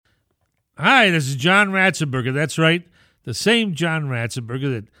Hi, this is John Ratzenberger. That's right, the same John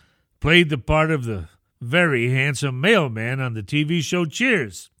Ratzenberger that played the part of the very handsome mailman on the TV show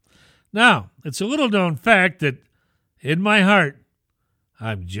Cheers. Now, it's a little-known fact that, in my heart,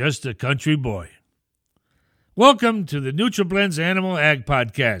 I'm just a country boy. Welcome to the NutriBlends Animal Ag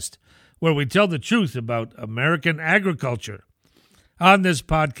Podcast, where we tell the truth about American agriculture. On this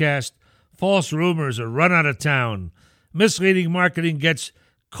podcast, false rumors are run out of town, misleading marketing gets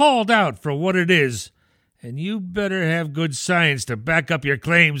called out for what it is, and you better have good science to back up your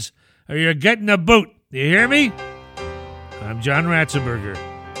claims or you're getting a boot. You hear me? I'm John Ratzenberger,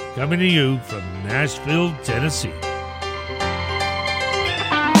 coming to you from Nashville, Tennessee.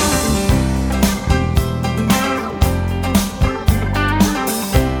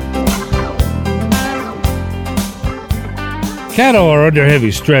 Cattle are under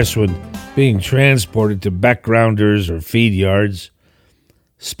heavy stress when being transported to backgrounders or feed yards.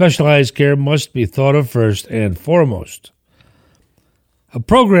 Specialized care must be thought of first and foremost. A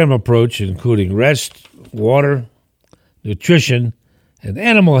program approach including rest, water, nutrition, and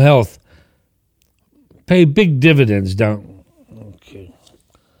animal health pay big dividends down.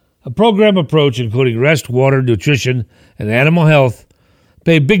 A program approach including rest, water, nutrition, and animal health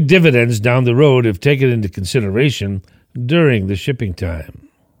pay big dividends down the road if taken into consideration during the shipping time.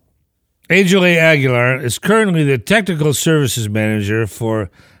 Angel A. Aguilar is currently the Technical Services Manager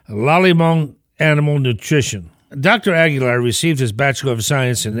for Lallemand Animal Nutrition. Dr. Aguilar received his Bachelor of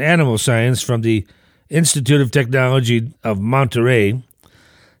Science in Animal Science from the Institute of Technology of Monterey,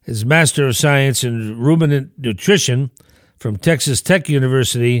 his Master of Science in Ruminant Nutrition from Texas Tech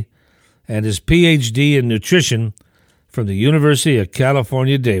University, and his Ph.D. in Nutrition from the University of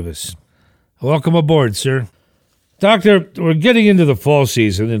California, Davis. Welcome aboard, sir. Doctor, we're getting into the fall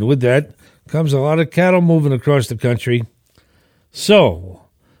season, and with that comes a lot of cattle moving across the country. So,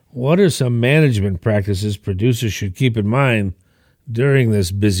 what are some management practices producers should keep in mind during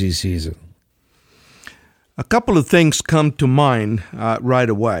this busy season? A couple of things come to mind right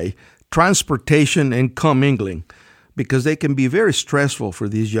away. Transportation and commingling, because they can be very stressful for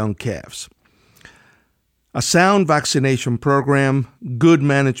these young calves. A sound vaccination program, good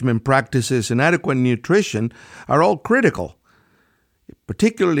management practices, and adequate nutrition are all critical,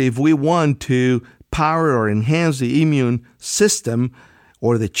 particularly if we want to power or enhance the immune system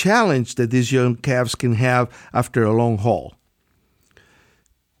or the challenge that these young calves can have after a long haul.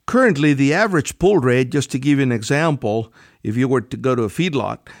 Currently, the average pull rate, just to give you an example, if you were to go to a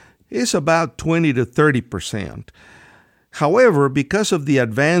feedlot, is about 20 to 30%. However, because of the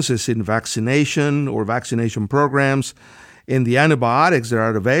advances in vaccination or vaccination programs and the antibiotics that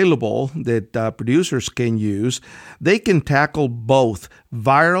are available that producers can use, they can tackle both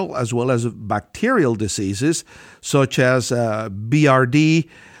viral as well as bacterial diseases such as BRD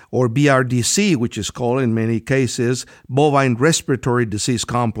or BRDC, which is called in many cases bovine respiratory disease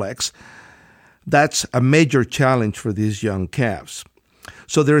complex. That's a major challenge for these young calves.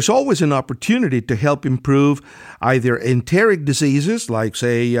 So there's always an opportunity to help improve either enteric diseases like,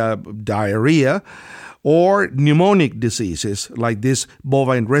 say, diarrhea, or pneumonic diseases like this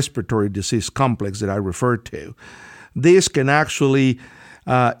bovine respiratory disease complex that I referred to. This can actually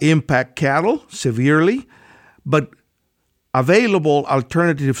impact cattle severely, but available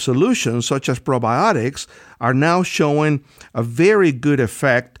alternative solutions such as probiotics are now showing a very good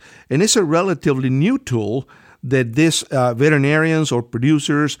effect, and it's a relatively new tool that these veterinarians or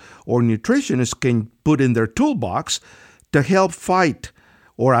producers or nutritionists can put in their toolbox to help fight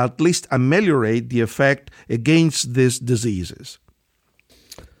or at least ameliorate the effect against these diseases.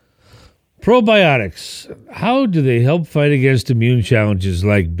 Probiotics, how do they help fight against immune challenges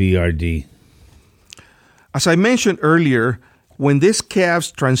like BRD? As I mentioned earlier, when these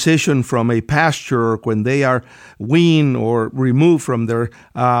calves transition from a pasture, or when they are weaned or removed from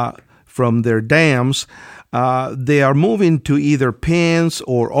their dams, they are moving to either pens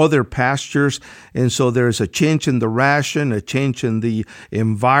or other pastures, and so there's a change in the ration, a change in the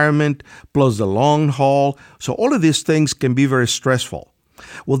environment, plus the long haul. So all of these things can be very stressful.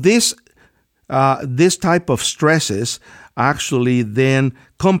 Well, this type of stresses actually then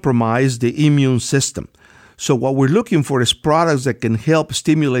compromise the immune system. So what we're looking for is products that can help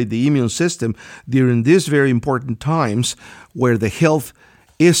stimulate the immune system during these very important times where the health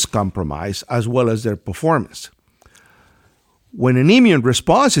is compromised as well as their performance. When an immune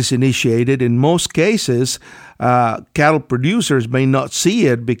response is initiated, in most cases, cattle producers may not see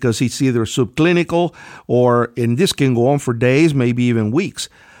it because it's either subclinical and this can go on for days, maybe even weeks.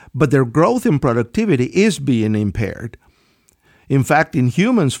 But their growth and productivity is being impaired. In fact, in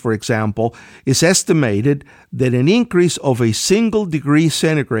humans, for example, it's estimated that an increase of a single degree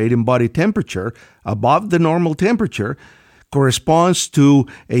centigrade in body temperature above the normal temperature corresponds to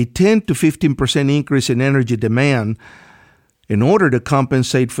a 10 to 15% increase in energy demand in order to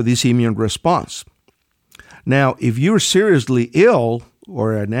compensate for this immune response. Now, if you're seriously ill,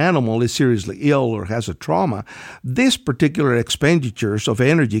 or an animal is seriously ill or has a trauma, these particular expenditures of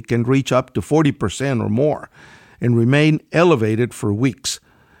energy can reach up to 40% or more and remain elevated for weeks.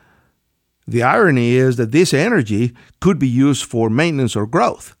 The irony is that this energy could be used for maintenance or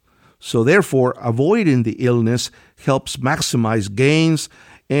growth. So therefore, avoiding the illness helps maximize gains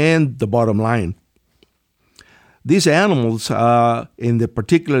and the bottom line. These animals, in the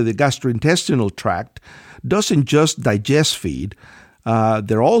particular the gastrointestinal tract, doesn't just digest feed.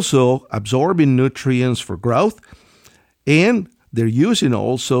 They're also absorbing nutrients for growth, and they're using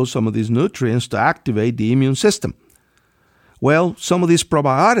also some of these nutrients to activate the immune system. Well, some of these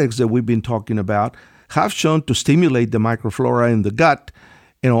probiotics that we've been talking about have shown to stimulate the microflora in the gut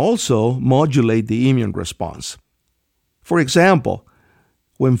and also modulate the immune response. For example,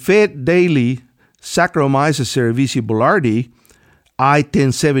 when fed daily Saccharomyces cerevisiae boulardii,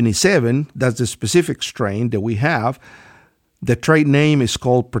 I-1077, that's the specific strain that we have, the trade name is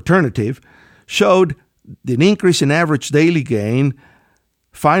called Proternative, showed an increase in average daily gain,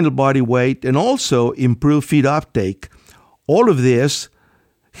 final body weight, and also improved feed uptake. All of this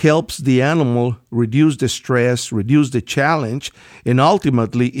helps the animal reduce the stress, reduce the challenge, and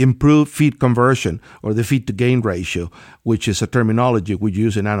ultimately improve feed conversion, or the feed to gain ratio, which is a terminology we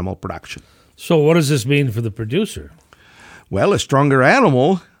use in animal production. So what does this mean for the producer? Well, a stronger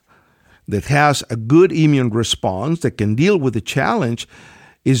animal that has a good immune response, that can deal with the challenge,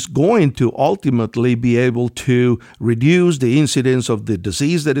 is going to ultimately be able to reduce the incidence of the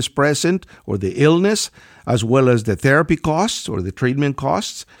disease that is present or the illness, as well as the therapy costs or the treatment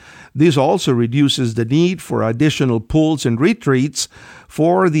costs. This also reduces the need for additional pools and retreats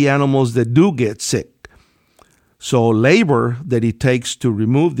for the animals that do get sick. So labor that it takes to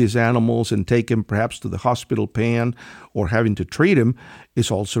remove these animals and take them perhaps to the hospital pen or having to treat them is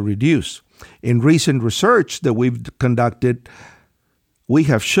also reduced. In recent research that we've conducted, we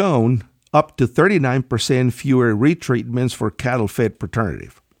have shown up to 39% fewer retreatments for cattle fed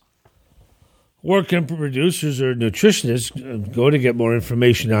Proternative. Where can producers or nutritionists go to get more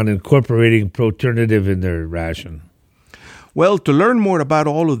information on incorporating Proternative in their ration? Well, to learn more about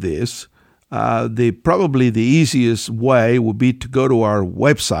all of this, probably the easiest way would be to go to our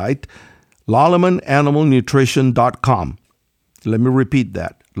website, LallemanAnimalNutrition.com. Let me repeat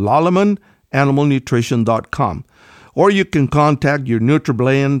that, LallemanAnimalNutrition.com. Or you can contact your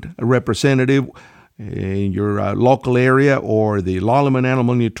NutriBlend representative in your local area or the Lalleman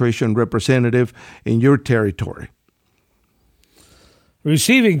Animal Nutrition representative in your territory.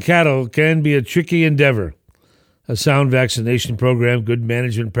 Receiving cattle can be a tricky endeavor. A sound vaccination program, good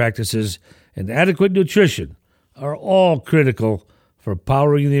management practices, and adequate nutrition are all critical for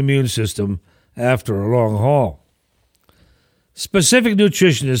powering the immune system after a long haul. Specific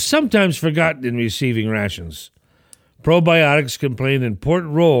nutrition is sometimes forgotten in receiving rations. Probiotics can play an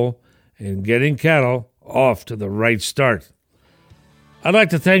important role in getting cattle off to the right start. I'd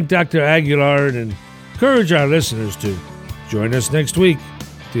like to thank Dr. Aguilar and encourage our listeners to join us next week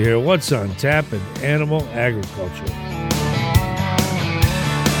to hear what's on tap in animal agriculture.